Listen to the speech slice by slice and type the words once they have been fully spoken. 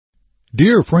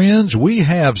Dear friends, we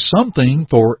have something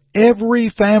for every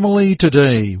family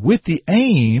today with the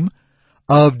aim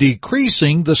of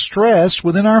decreasing the stress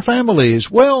within our families.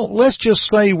 Well, let's just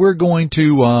say we're going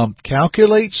to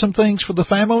calculate some things for the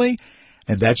family,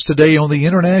 and that's today on the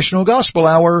International Gospel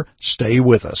Hour. Stay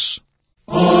with us.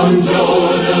 On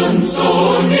Jordan's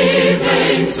stormy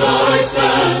banks I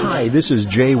stand. Hi, this is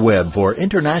Jay Webb for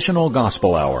International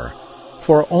Gospel Hour.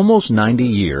 For almost 90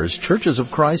 years, Churches of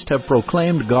Christ have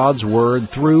proclaimed God's Word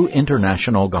through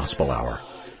International Gospel Hour.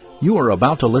 You are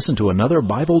about to listen to another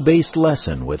Bible-based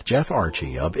lesson with Jeff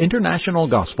Archie of International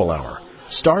Gospel Hour,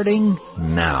 starting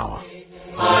now.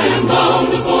 I am bound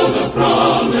for the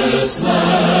promised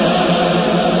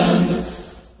land.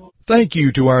 Thank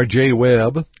you to our Jay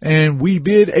Webb, and we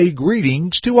bid a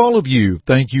greetings to all of you.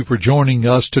 Thank you for joining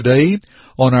us today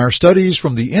on our studies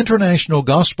from the International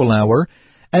Gospel Hour,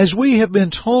 as we have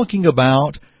been talking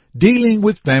about dealing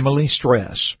with family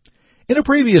stress. In a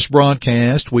previous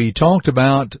broadcast, we talked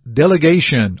about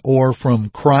delegation, or from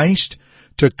Christ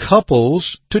to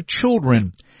couples to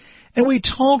children. And we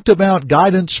talked about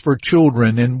guidance for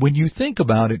children. And when you think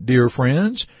about it, dear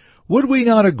friends, would we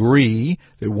not agree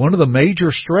that one of the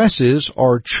major stresses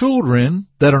are children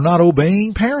that are not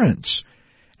obeying parents?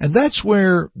 And that's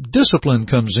where discipline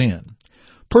comes in.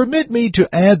 Permit me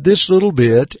to add this little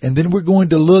bit, and then we're going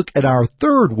to look at our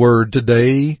third word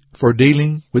today for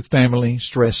dealing with family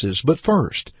stresses. But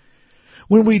first,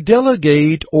 when we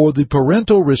delegate or the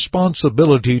parental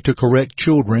responsibility to correct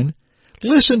children,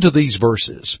 listen to these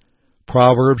verses.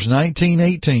 Proverbs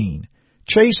 19:18,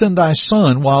 Chasten thy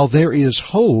son while there is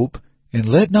hope, and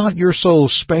let not your soul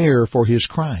spare for his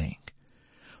crying.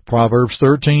 Proverbs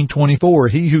 13:24,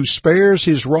 He who spares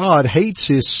his rod hates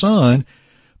his son,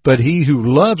 but he who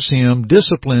loves him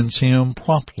disciplines him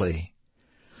promptly.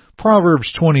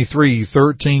 Proverbs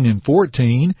 23:13 and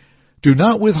 14, Do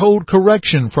not withhold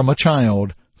correction from a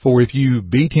child, for if you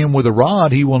beat him with a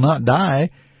rod, he will not die.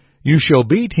 You shall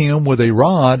beat him with a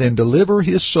rod and deliver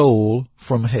his soul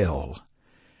from hell.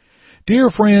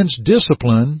 Dear friends,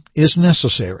 discipline is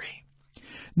necessary.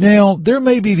 Now, there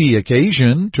may be the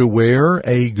occasion to where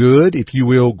a good, if you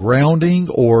will, grounding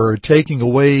or taking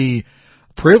away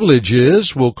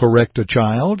privileges will correct a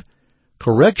child.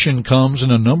 Correction comes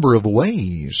in a number of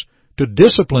ways. To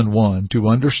discipline one, to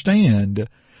understand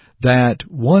that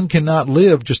one cannot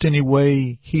live just any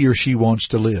way he or she wants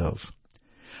to live.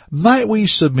 Might we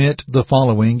submit the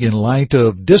following in light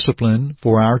of discipline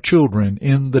for our children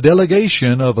in the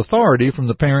delegation of authority from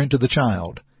the parent to the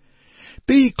child?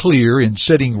 Be clear in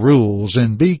setting rules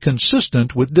and be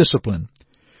consistent with discipline.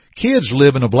 Kids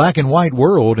live in a black and white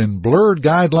world, and blurred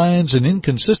guidelines and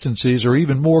inconsistencies are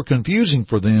even more confusing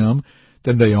for them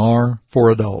than they are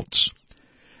for adults.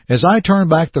 As I turn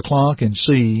back the clock and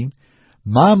see,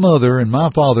 my mother and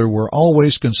my father were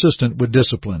always consistent with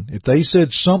discipline. If they said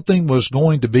something was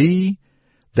going to be,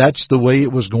 that's the way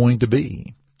it was going to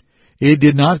be. It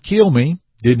did not kill me,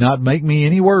 did not make me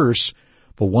any worse,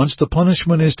 but once the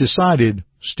punishment is decided,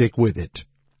 stick with it.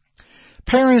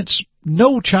 Parents,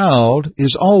 no child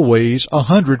is always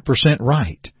 100%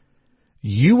 right.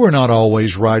 You were not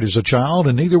always right as a child,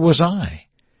 and neither was I.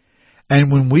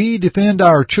 And when we defend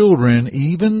our children,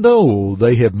 even though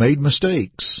they have made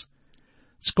mistakes,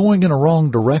 it's going in a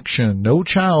wrong direction. No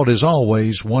child is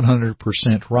always 100%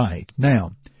 right.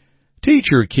 Now, teach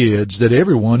your kids that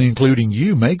everyone, including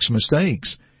you, makes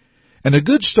mistakes. And a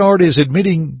good start is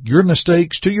admitting your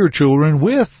mistakes to your children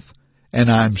with and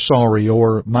I'm sorry,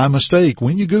 or my mistake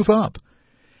when you goof up.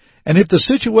 And if the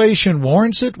situation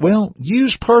warrants it, well,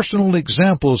 use personal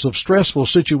examples of stressful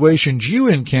situations you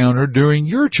encountered during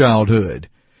your childhood.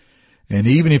 And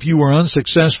even if you were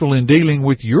unsuccessful in dealing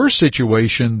with your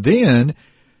situation then,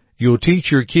 you'll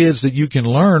teach your kids that you can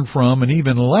learn from and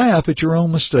even laugh at your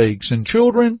own mistakes. And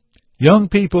children, young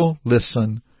people,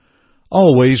 listen.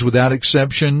 Always, without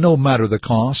exception, no matter the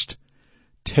cost,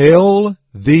 tell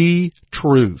the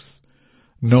truth.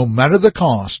 No matter the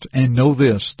cost, and know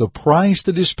this, the price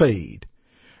that is paid,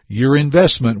 your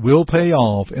investment will pay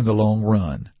off in the long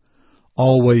run.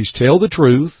 Always tell the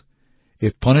truth.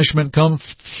 If punishment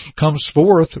comes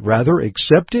forth, rather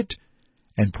accept it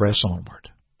and press onward.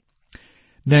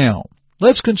 Now,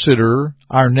 let's consider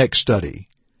our next study.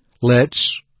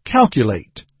 Let's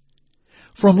calculate.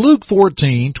 From Luke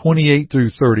 14:28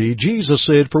 through 30, Jesus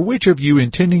said, "For which of you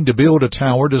intending to build a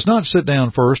tower does not sit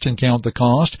down first and count the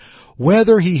cost,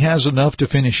 whether he has enough to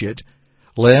finish it,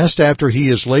 lest after he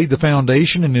has laid the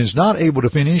foundation and is not able to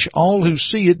finish, all who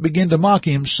see it begin to mock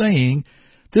him, saying,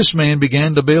 'This man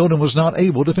began to build and was not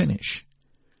able to finish.'"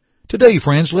 Today,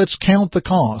 friends, let's count the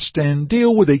cost and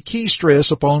deal with a key stress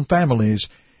upon families.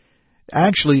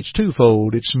 Actually, it's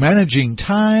twofold. It's managing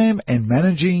time and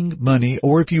managing money,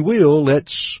 or if you will,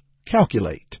 let's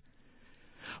calculate.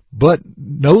 But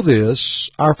know this,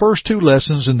 our first two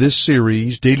lessons in this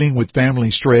series, dealing with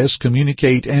family stress,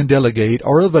 communicate and delegate,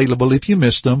 are available. If you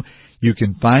missed them, you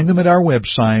can find them at our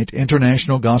website,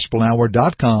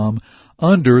 internationalgospelhour.com,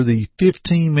 under the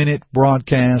 15-minute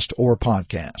broadcast or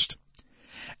podcast.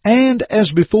 And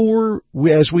as before,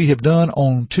 as we have done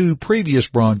on two previous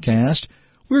broadcasts,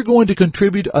 we're going to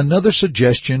contribute another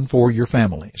suggestion for your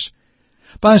families.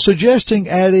 By suggesting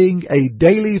adding a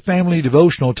daily family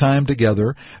devotional time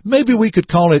together, maybe we could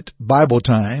call it Bible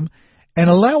time, and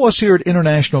allow us here at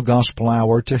International Gospel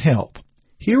Hour to help.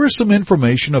 Here is some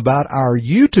information about our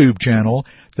YouTube channel,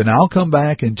 then I'll come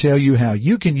back and tell you how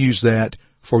you can use that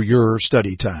for your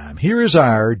study time. Here is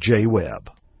our J. Webb.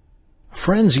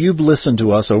 Friends, you've listened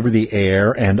to us over the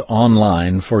air and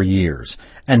online for years,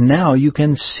 and now you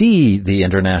can see the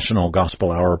International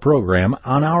Gospel Hour program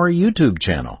on our YouTube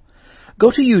channel. Go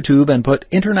to YouTube and put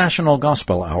International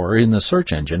Gospel Hour in the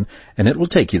search engine, and it will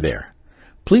take you there.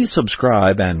 Please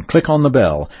subscribe and click on the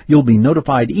bell. You'll be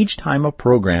notified each time a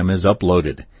program is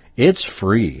uploaded. It's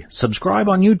free. Subscribe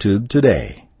on YouTube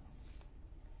today.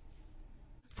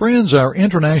 Friends, our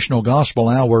International Gospel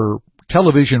Hour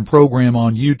television program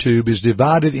on YouTube is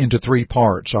divided into three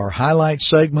parts: our highlight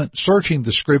segment, searching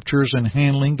the Scriptures, and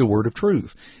handling the Word of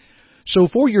Truth. So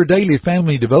for your daily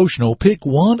family devotional, pick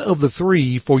one of the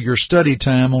three for your study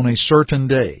time on a certain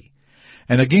day.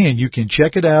 And again, you can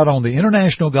check it out on the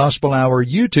International Gospel Hour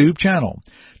YouTube channel.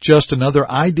 Just another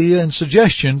idea and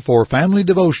suggestion for family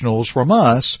devotionals from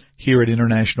us here at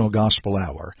International Gospel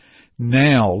Hour.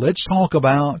 Now, let's talk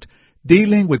about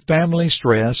dealing with family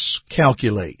stress.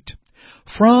 Calculate.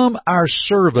 From our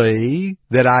survey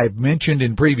that I've mentioned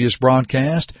in previous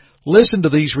broadcasts, listen to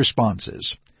these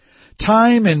responses.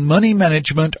 Time and money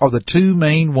management are the two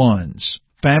main ones.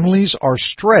 Families are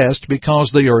stressed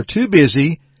because they are too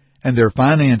busy and their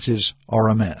finances are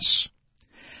a mess.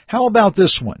 How about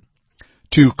this one?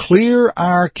 To clear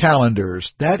our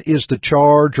calendars. That is the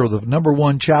charge or the number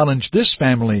one challenge this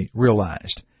family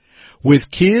realized.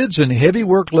 With kids and heavy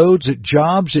workloads at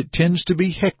jobs, it tends to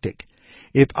be hectic.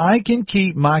 If I can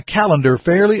keep my calendar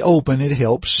fairly open, it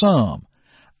helps some.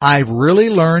 I've really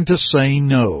learned to say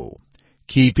no.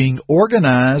 Keeping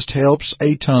organized helps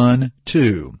a ton,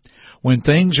 too. When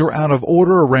things are out of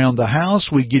order around the house,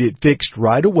 we get it fixed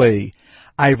right away.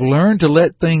 I've learned to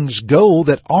let things go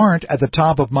that aren't at the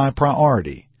top of my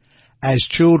priority. As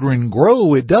children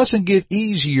grow, it doesn't get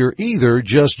easier either,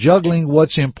 just juggling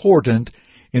what's important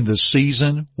in the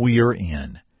season we are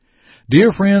in.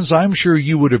 Dear friends, I'm sure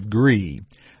you would agree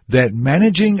that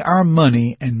managing our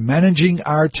money and managing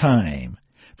our time,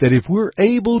 that if we're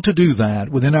able to do that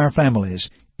within our families,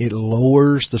 it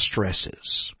lowers the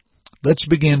stresses. Let's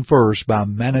begin first by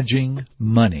managing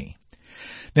money.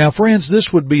 Now, friends, this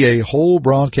would be a whole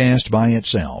broadcast by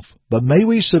itself, but may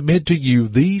we submit to you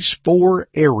these 4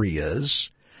 areas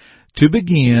to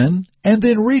begin, and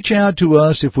then reach out to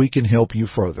us if we can help you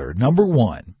further. Number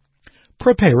 1,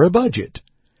 prepare a budget.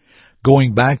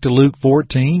 Going back to Luke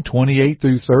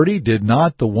 14:28-30, did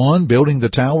not the one building the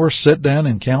tower sit down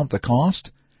and count the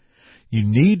cost? You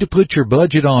need to put your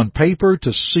budget on paper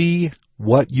to see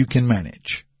what you can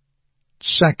manage.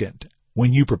 Second,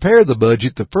 when you prepare the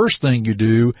budget, the first thing you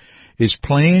do is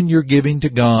plan your giving to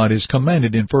God as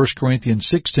commanded in 1 Corinthians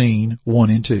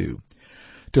 16:1-2.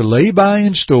 To lay by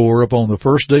in store upon the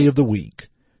first day of the week,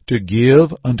 to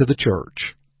give unto the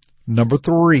church. Number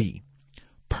 3,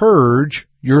 purge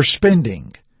your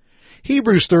spending.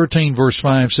 Hebrews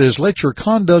 13:5 says, let your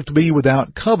conduct be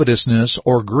without covetousness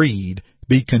or greed.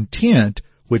 Be content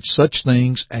with such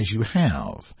things as you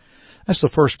have. That's the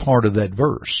first part of that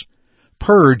verse.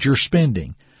 Purge your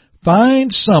spending.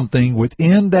 Find something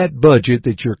within that budget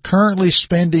that you're currently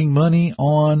spending money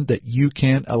on that you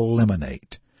can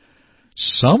eliminate.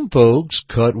 Some folks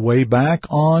cut way back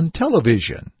on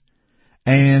television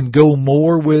and go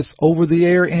more with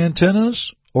over-the-air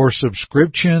antennas or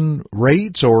subscription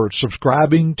rates or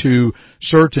subscribing to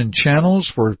certain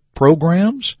channels for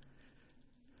programs.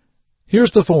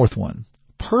 Here's the 4th one.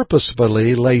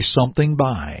 Purposefully lay something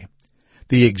by.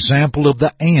 The example of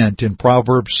the ant in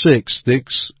Proverbs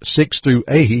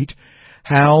 6:6-8,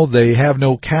 how they have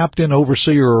no captain,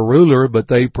 overseer, or ruler, but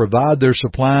they provide their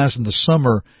supplies in the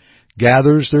summer,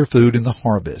 gathers their food in the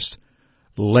harvest.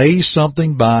 Lay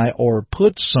something by or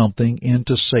put something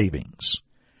into savings.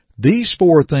 These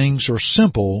 4 things are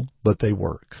simple, but they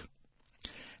work.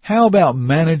 How about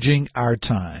managing our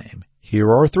time? Here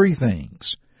are 3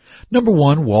 things. Number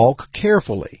 1, walk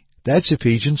carefully. That's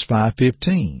Ephesians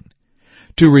 5:15.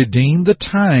 to redeem the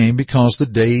time because the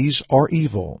days are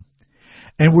evil.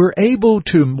 And we're able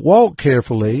to walk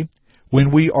carefully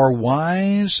when we are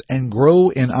wise and grow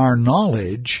in our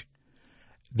knowledge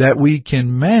that we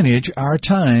can manage our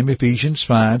time, Ephesians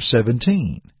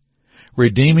 5:17.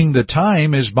 Redeeming the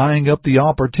time is buying up the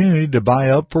opportunity to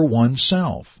buy up for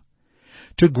oneself.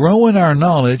 To grow in our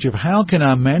knowledge of how can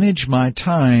I manage my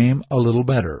time a little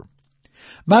better.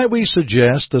 Might we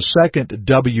suggest the second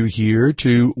W here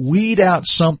to weed out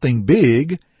something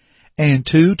big and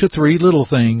 2 to 3 little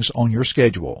things on your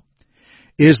schedule?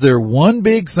 Is there one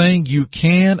big thing you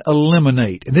can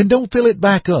eliminate? And then don't fill it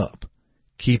back up.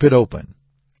 Keep it open.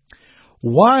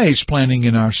 Wise planning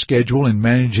in our schedule and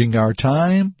managing our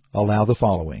time allow the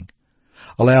following.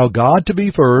 Allow God to be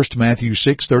first, Matthew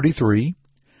 6:33.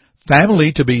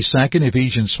 Family to be second,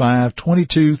 Ephesians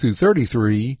 5:22 through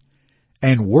 33.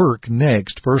 And work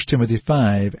next, 1 Timothy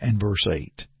 5 and verse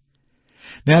 8.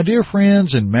 Now, dear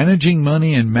friends, in managing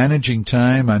money and managing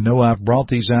time, I know I've brought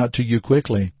these out to you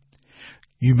quickly.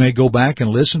 You may go back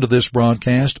and listen to this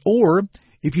broadcast, or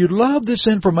if you love this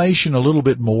information a little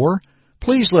bit more,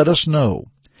 please let us know.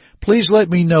 Please let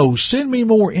me know. Send me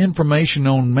more information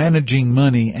on managing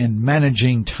money and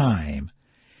managing time,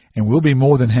 and we'll be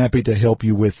more than happy to help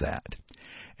you with that.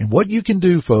 And what you can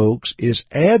do, folks, is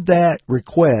add that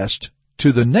request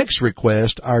to the next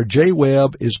request our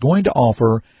J-Web is going to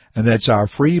offer, and that's our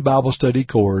free Bible study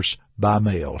course by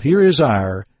mail. Here is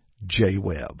our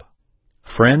J-Web.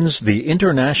 Friends, the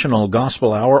International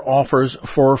Gospel Hour offers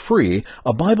for free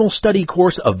a Bible study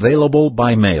course available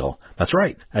by mail. That's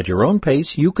right. At your own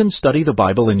pace, you can study the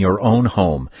Bible in your own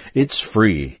home. It's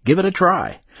free. Give it a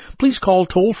try. Please call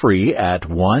toll-free at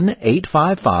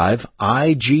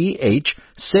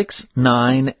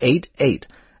 1-855-IGH-6988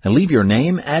 and leave your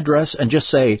name, address, and just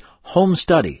say, Home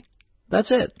Study.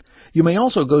 That's it. You may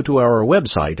also go to our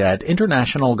website at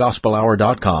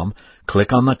internationalgospelhour.com,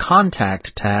 click on the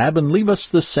Contact tab, and leave us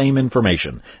the same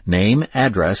information, name,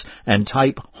 address, and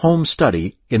type Home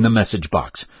Study in the message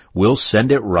box. We'll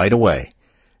send it right away.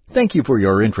 Thank you for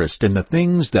your interest in the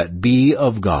things that be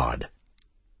of God.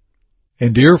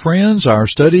 And dear friends, our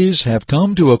studies have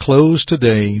come to a close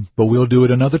today, but we'll do it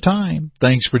another time.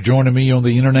 Thanks for joining me on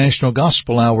the International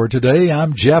Gospel Hour today.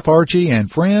 I'm Jeff Archie,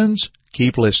 and friends,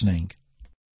 keep listening.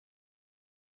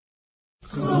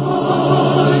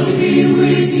 God be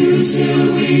with you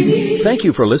till we meet. Thank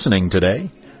you for listening today.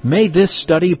 May this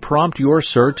study prompt your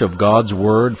search of God's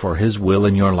Word for His will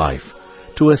in your life.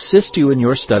 To assist you in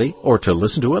your study or to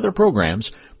listen to other programs,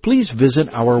 please visit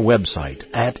our website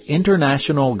at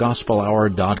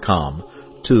internationalgospelhour.com.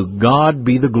 To God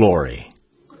be the glory.